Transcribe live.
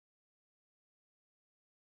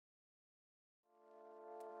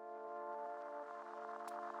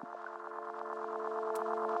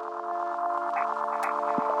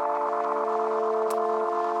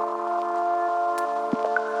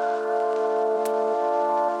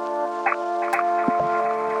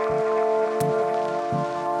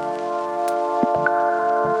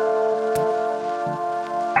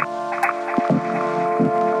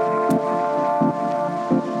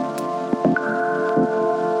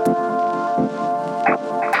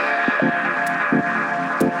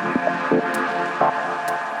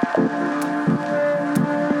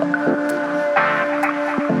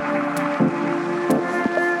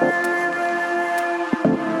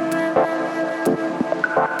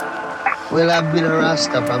Well, I've been a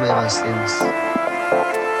Rasta from ever since,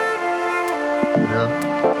 you know,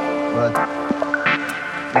 but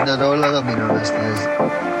it's not how long I've been a Rasta, it's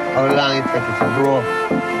how long it takes to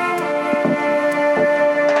grow.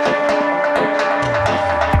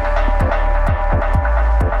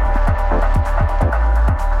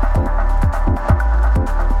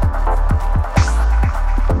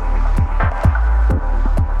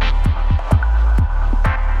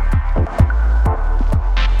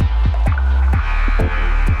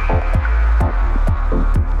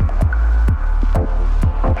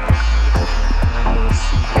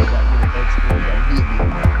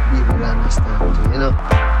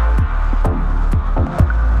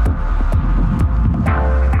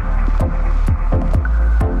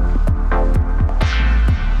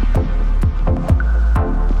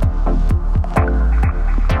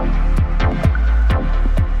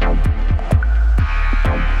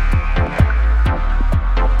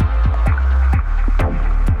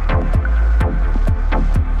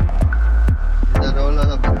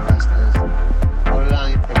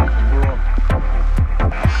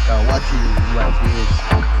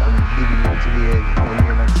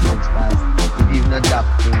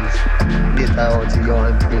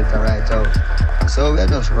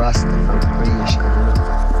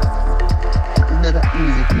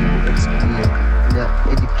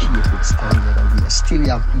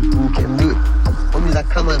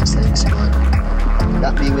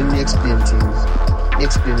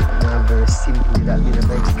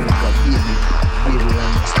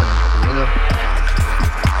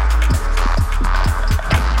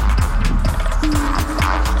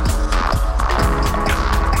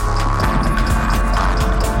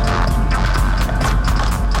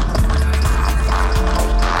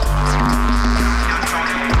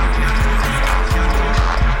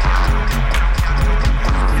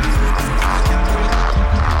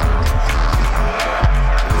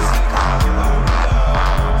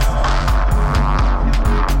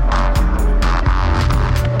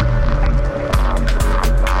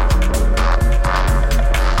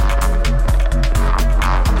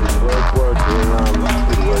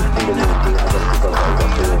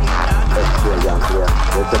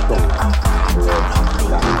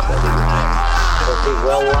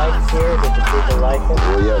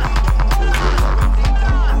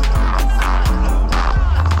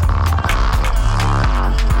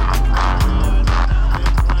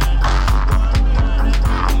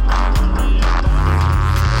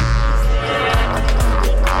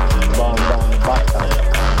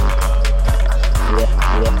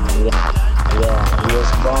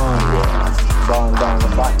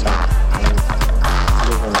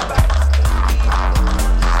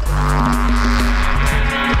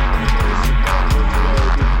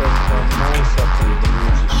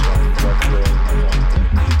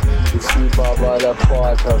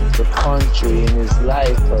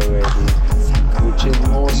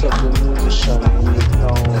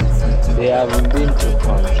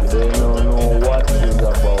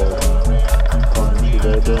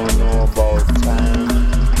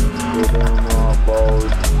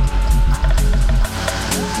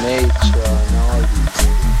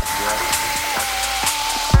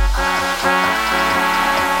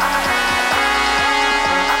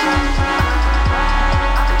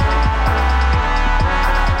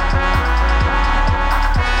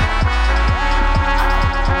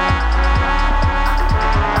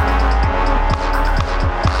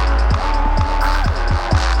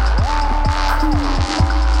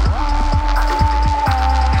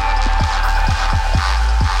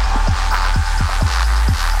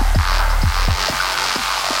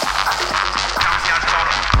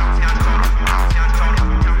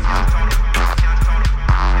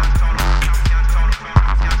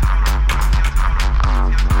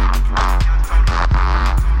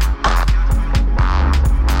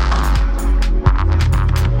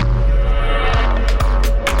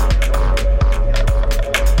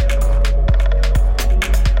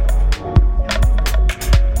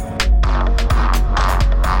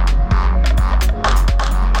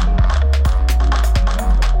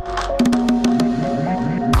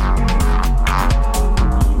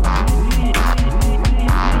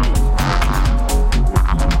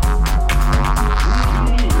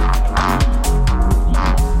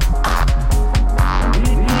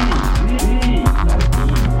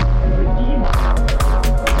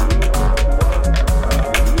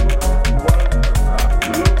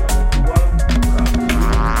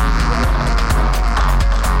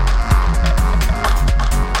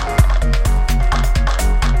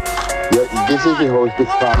 This is the host with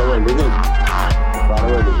Father Living.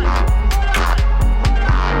 Father Living.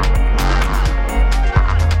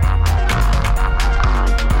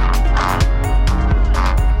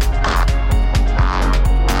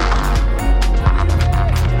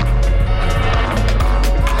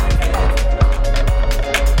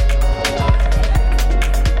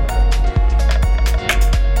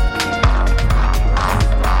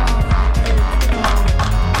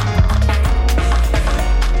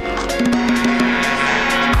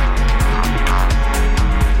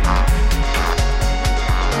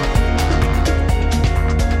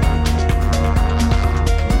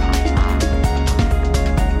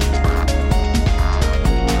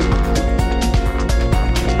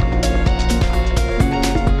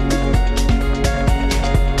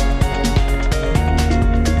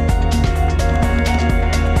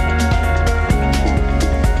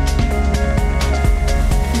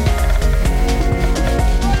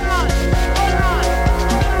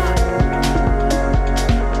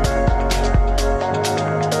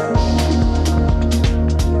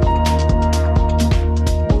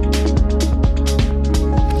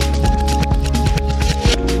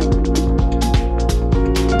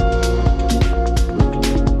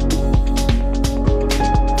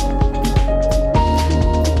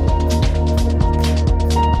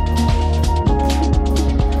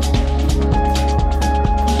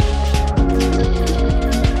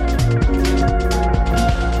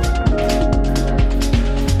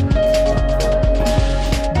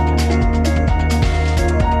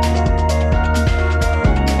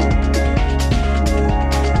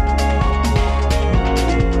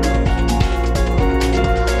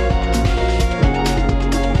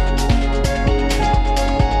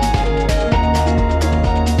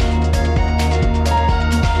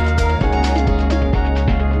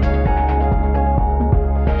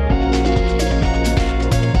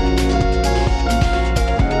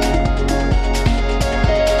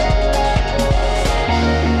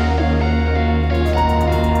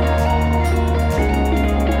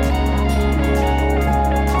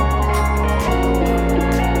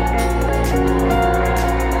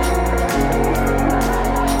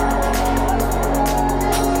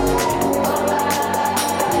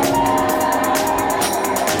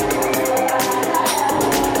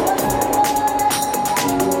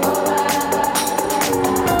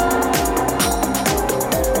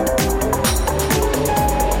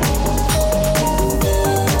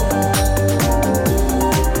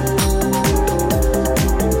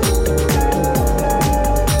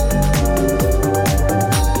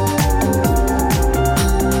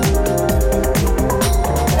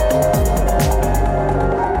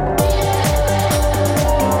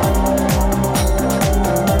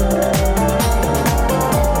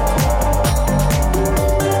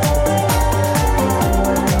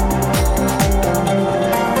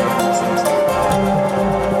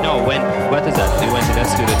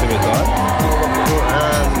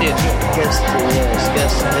 yes,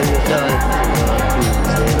 guess when you're done,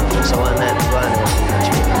 so one night we go on and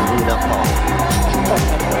do the call.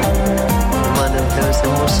 The man them tell us they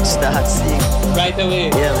must start sing. Right away.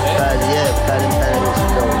 Yeah, because them time is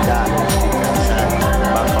down dark and start back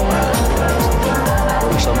up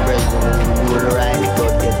and some bread when you do the right,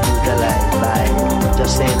 don't get brutalized by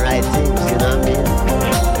just saying right things, you know what I mean?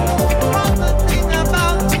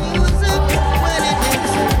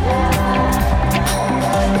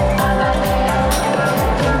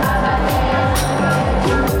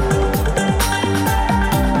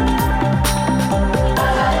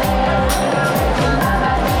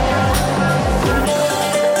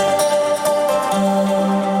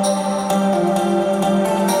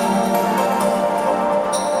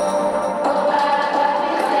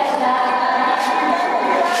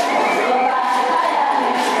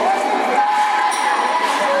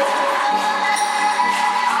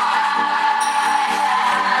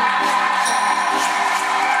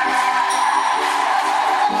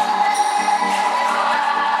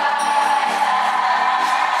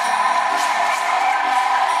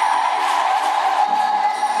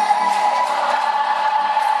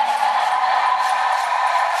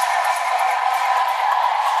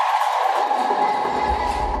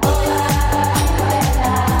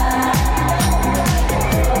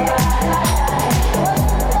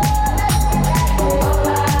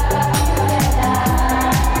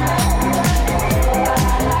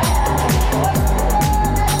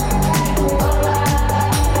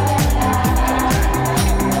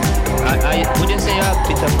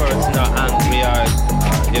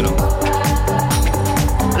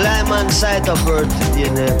 Sight of birth today,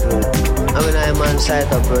 never. And when I'm on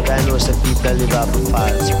sight of birth, I know some people live off of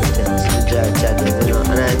false pretense, majority of them, you know.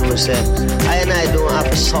 And I know say, I don't have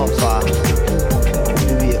to suffer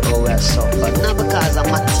the way how I suffer. Not because of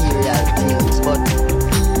material things, but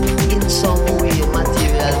in some way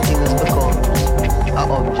material things become an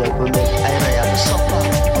object will make I have to suffer.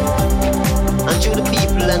 And through the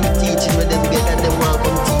people and the teaching with them get, and they want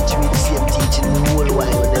to teach me the same teaching the whole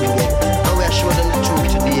while with them get. And we show them the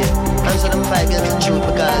truth today. And so them fight against the truth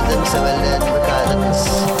because them say well then because of this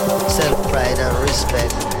self-pride and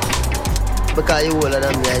respect. Because you older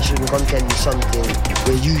than me, I shouldn't come tell you something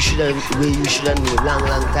where you should have known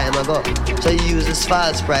long time ago. So you use this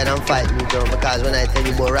false pride and fight me down because when I tell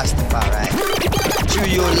you about Rastafari, through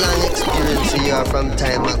your long experience you are from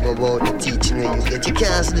time ago about the teaching where you get, you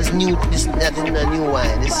can't see this nothing a new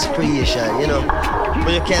wine, this is creation, you know.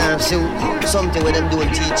 But you can't see something where them doing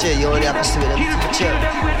teacher, you only have to see with them teacher.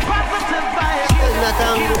 Not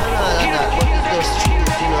angry and all of that, but it's just truth,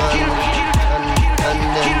 you know, and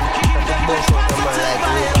then the boss of them are like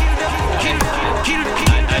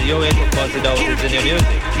and your way to pass it out is in your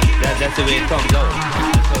music. That's the way it comes out.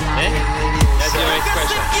 That's your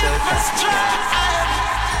expression.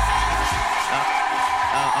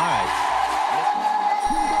 Alright.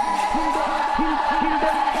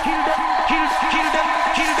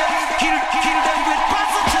 Kill them with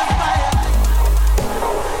positive fire.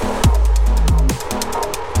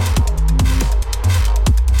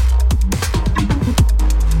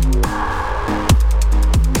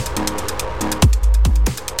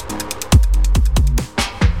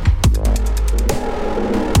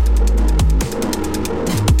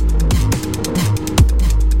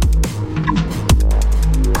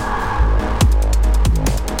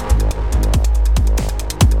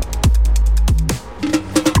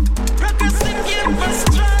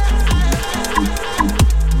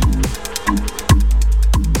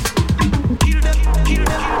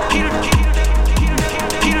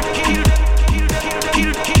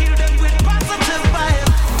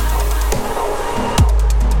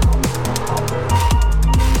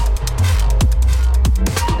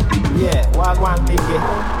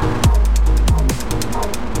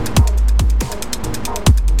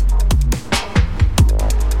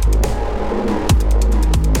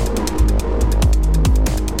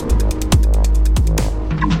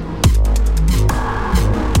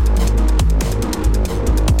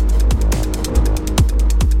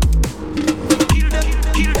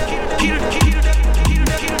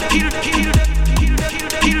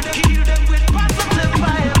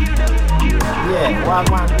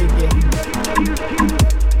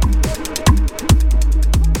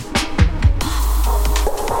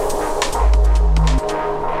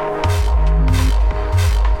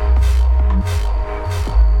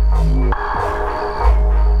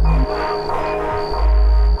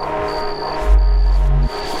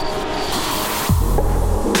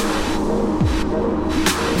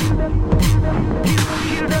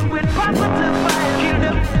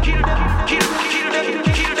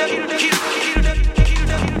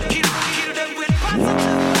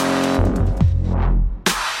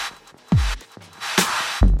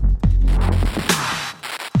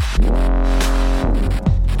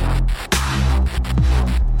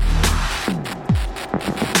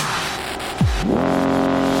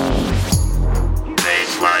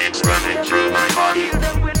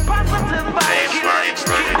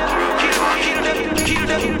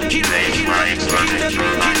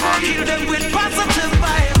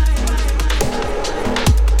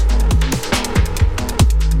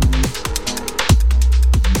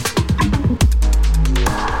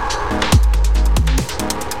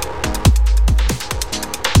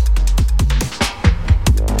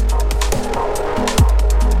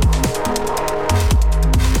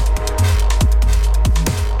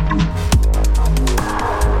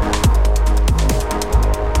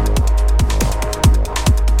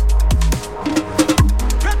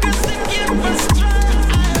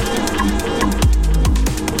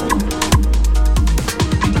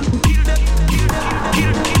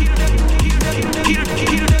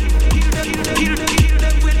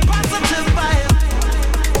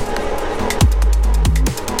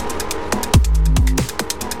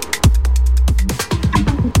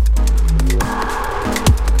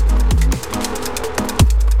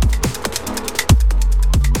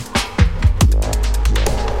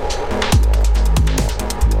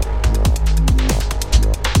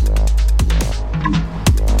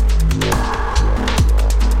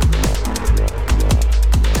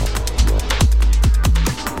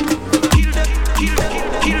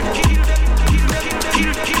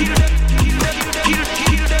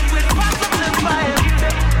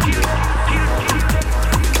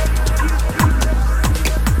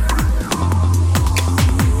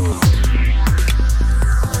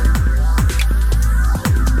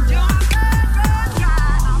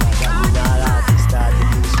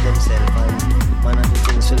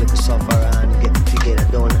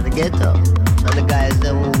 ghetto. And the guys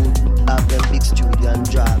them who have them big studio and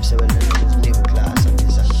jobs, say, well, they're not middle class and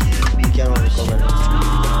this and that. We can only cover them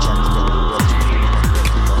chance them to watch it.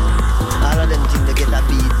 All of them think they get a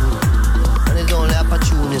beat. And it's only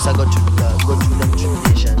opportunists that go through them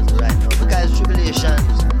tribulations right now. Because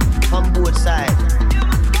tribulations on both sides.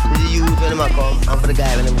 For the youth when them come and for the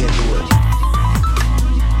guy when them get divorced.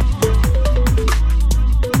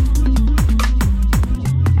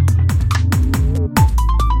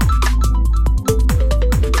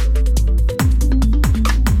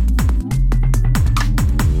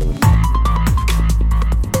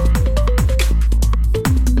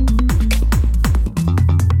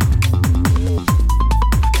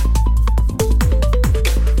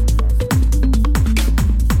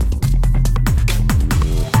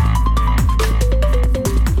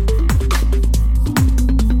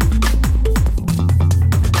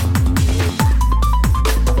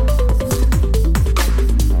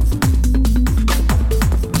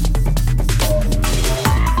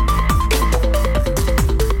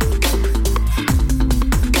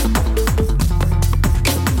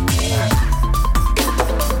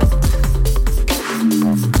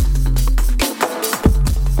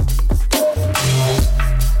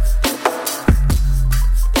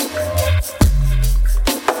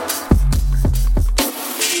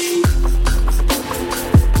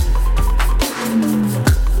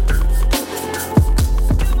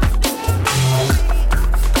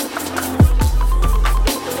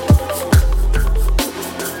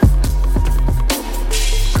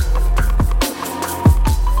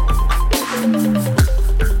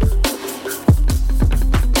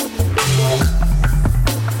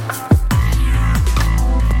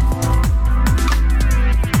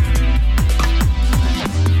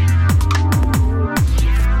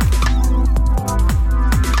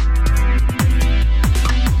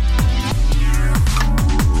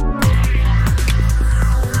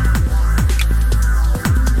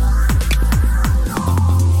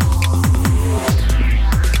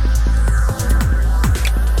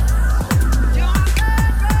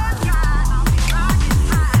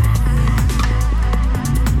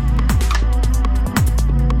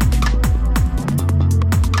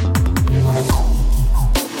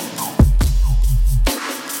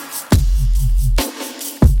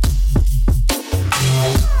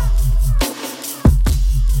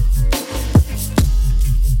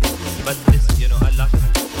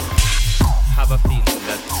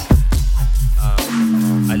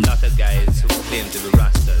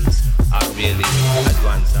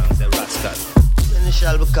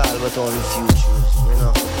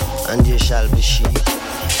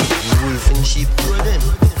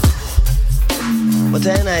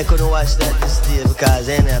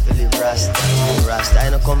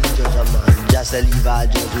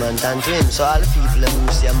 And to him, so all the people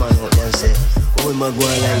who see a man out there and say, oh, him a go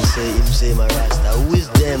and say, him say my Rasta. Who is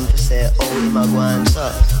them to say, oh, him a go and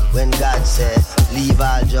so? When God say, leave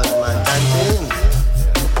all judgment and to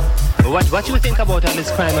him. What do you think about all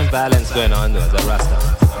this crime and violence going on though, as a Rasta?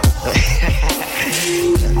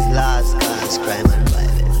 Last cause crime and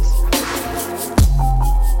violence.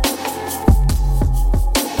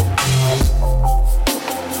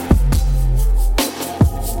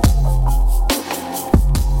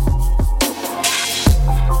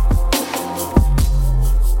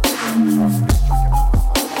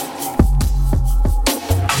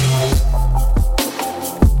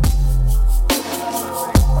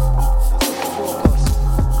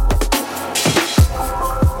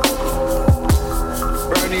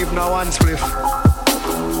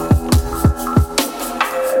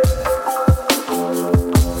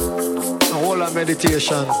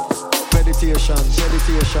 Meditation, meditation,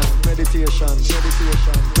 meditation, meditation, meditation,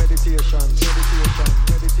 meditation, meditation,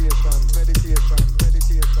 meditation, meditation,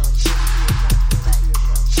 meditation.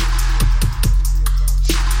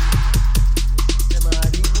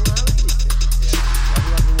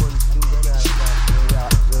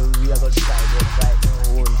 We are going to try this right now.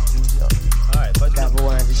 Alright, but you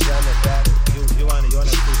want to studio?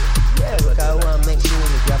 Yeah, because I want to make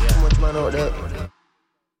music. You have too much money out there.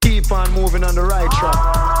 Keep on moving on the right track.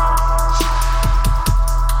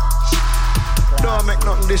 Don't make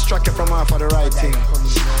nothing distract you from off of the right thing.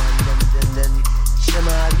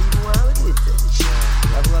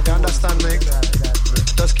 You understand me?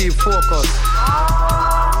 Just keep focused.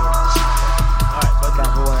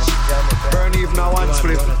 Burn even now one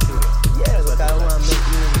split. Yeah, look, I want to make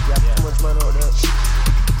music. You have too much money out there.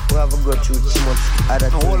 We haven't got too much other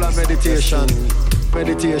things. Whole of meditation.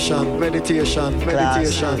 Meditation, meditation,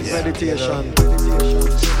 meditation, meditation,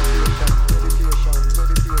 meditation.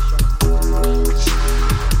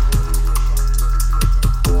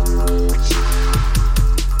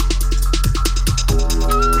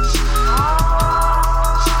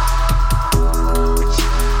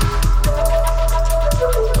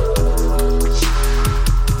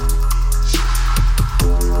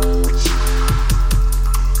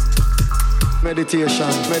 meditation,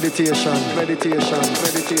 meditation, meditation,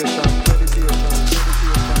 meditation, meditation.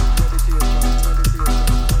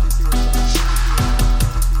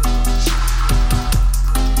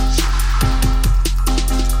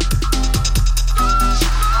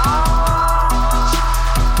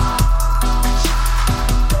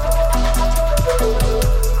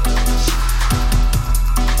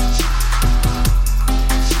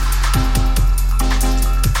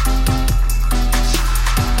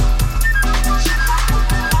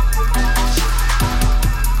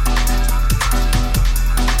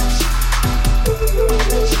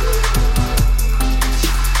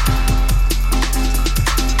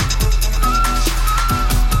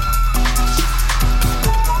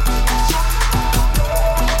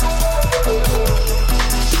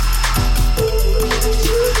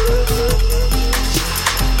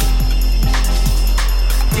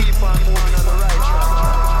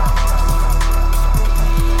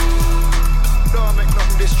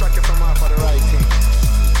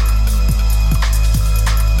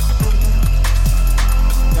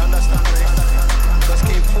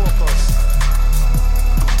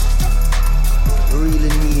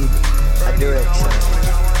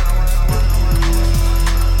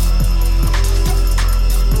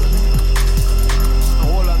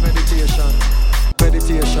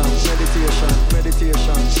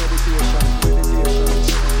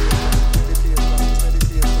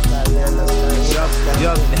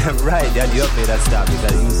 Right, that you made that stop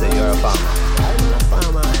because you say you're a farmer. I'm a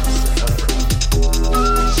farmer.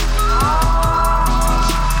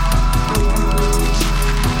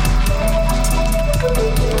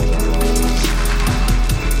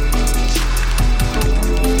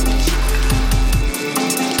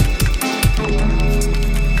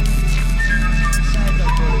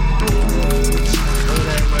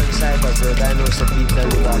 I know some people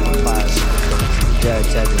live off a fast, you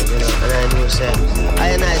know, and I know say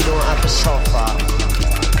I don't have to suffer.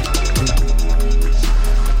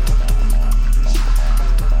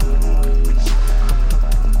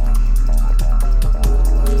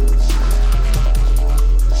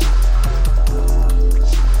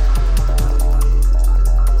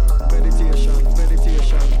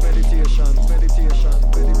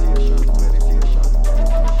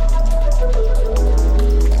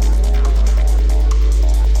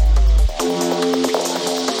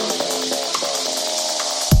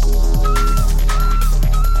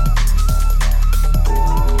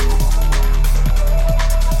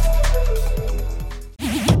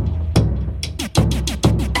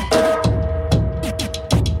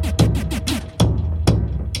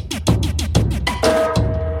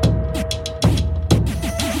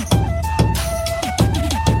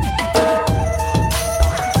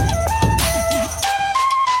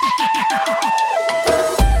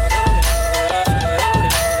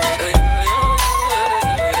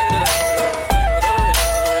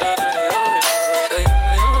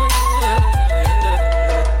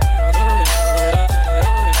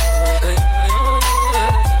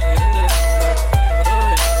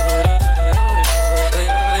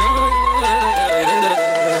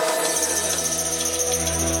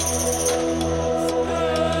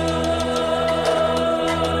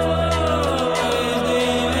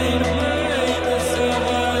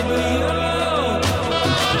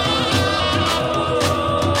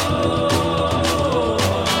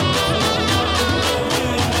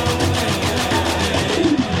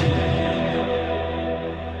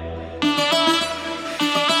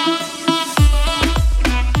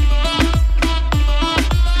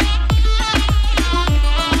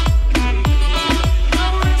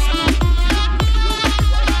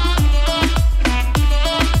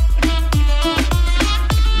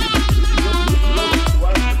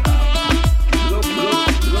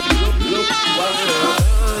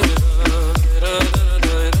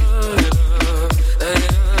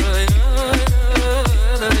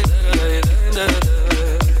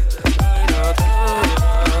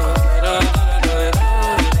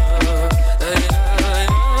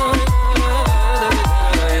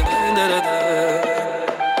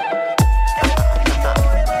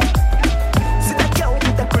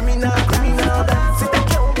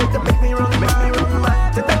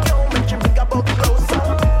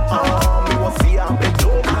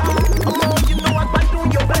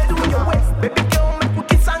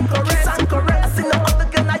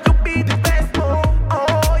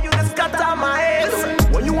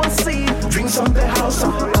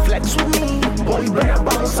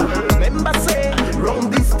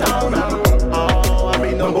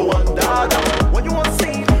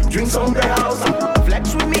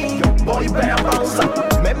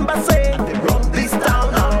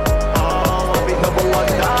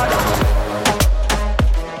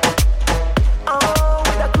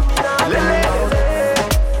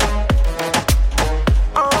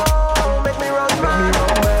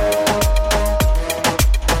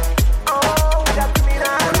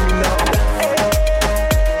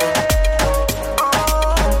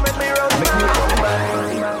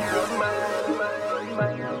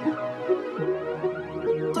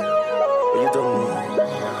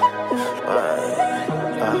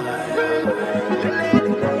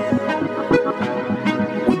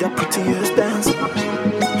 With a prettiest dance, with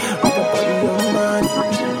a body young man.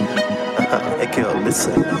 Hey girl,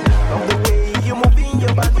 listen. Love the way you moving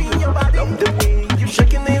your body, love the way you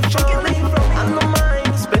shaking it from. I don't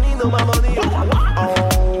mind spending all my money. Oh,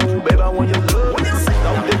 baby, I want your love.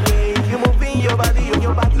 Love the way you moving your body,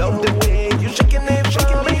 love the way you shaking it from.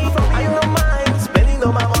 I don't mind spending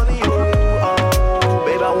all my money. Oh,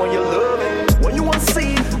 baby, I want your love. When you want to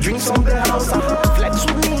see drinks on the house, flex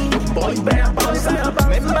with me, boy, bear bounce.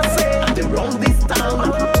 Remember say they run this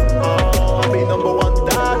town. Oh, be number one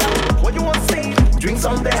dad. What you want to see drinks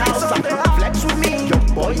on the house, flex with me, your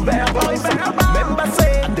boy, bear bounce. Remember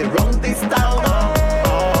say they run this town.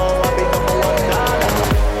 Oh, be number one dad.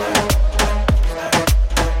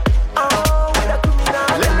 Oh, with a criminal.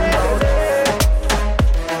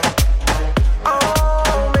 Oh,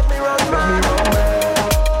 make me run mad.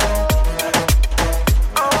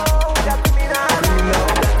 Oh, with a criminal.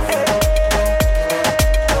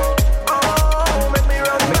 Oh, make me run mad. Oh, with a criminal. Oh, make me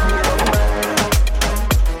run mad.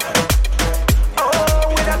 Oh,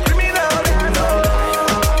 with a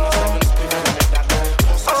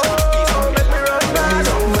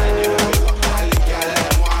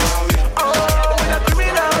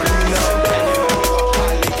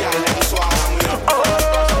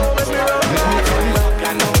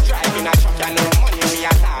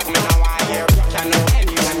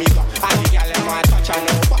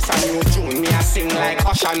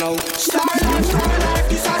Starlife,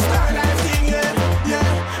 this a Starlife thing, yeah, yeah,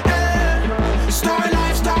 yeah.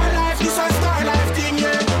 Starlife, this a Starlife thing,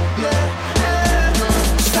 yeah, yeah, yeah.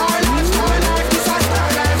 Starlife, this a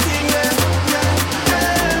Starlife thing, yeah, yeah,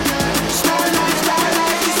 yeah.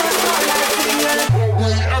 Starlife, this a Starlife thing, yeah. We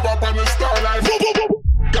ever up on the Starlife.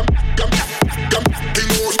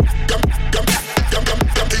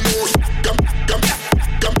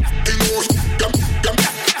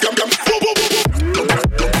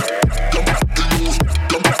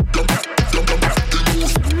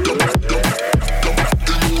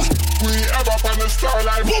 We ever up on the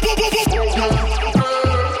Starlife.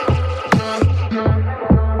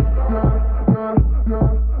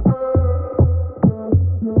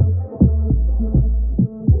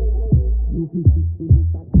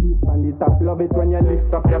 On the top, love it when you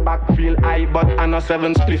lift up your back. Feel high, but I know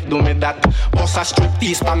 7 spliff do me that. Boss a strip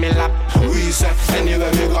tease pa me lap. We say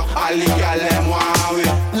anywhere we go, all the gyal them want we.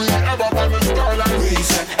 We ever up on the Starlife. We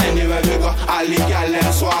say anywhere we go, all the gyal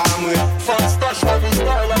them swarm we. Fatstash on the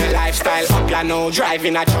Starlife. The lifestyle up, you know.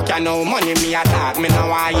 Driving a truck, you know. Money me attack, me no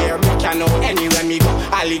want hear broke, you know. Anywhere me go,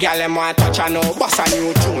 all the gyal them want touch, you know. Boss a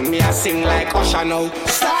new tune, me a sing like Usher now.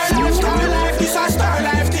 Starlife, this a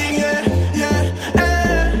Starlife thing, yeah, yeah,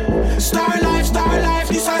 yeah. Starlife,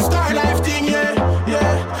 this a Starlife thing, yeah,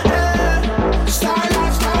 yeah, yeah.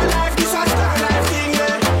 Starlife, this a Starlife thing,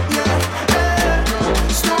 yeah, yeah, yeah.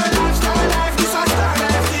 Starlife, this a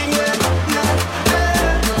Starlife thing, yeah, yeah,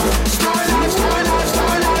 yeah. Starlife.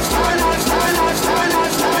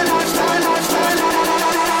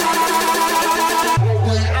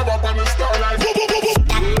 We ever up on the Starlife.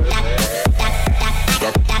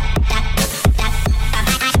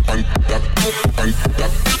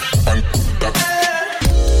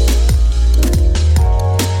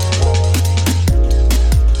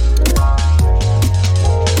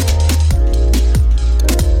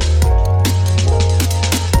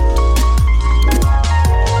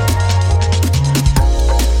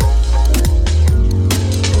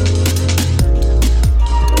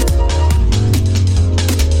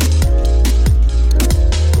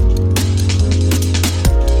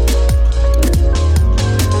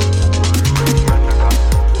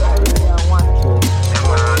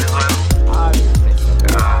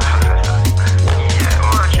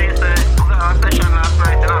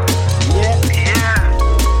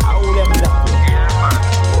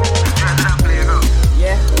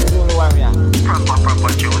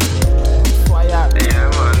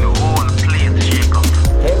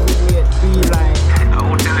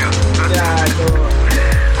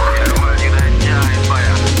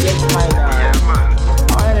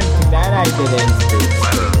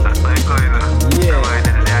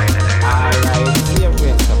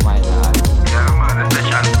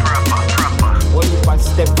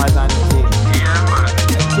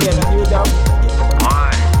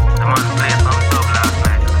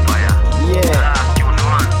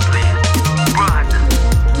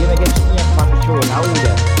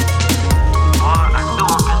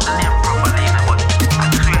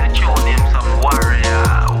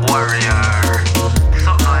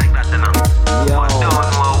 Yo,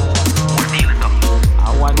 I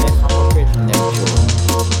want this from a Christian show.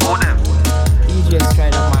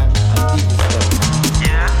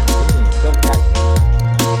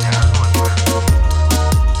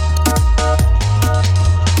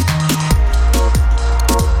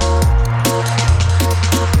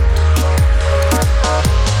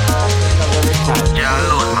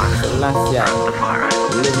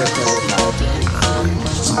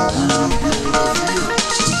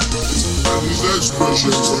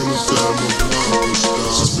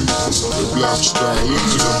 Starlight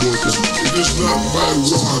aboard. It is not by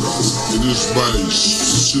water, it is by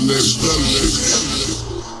celestial.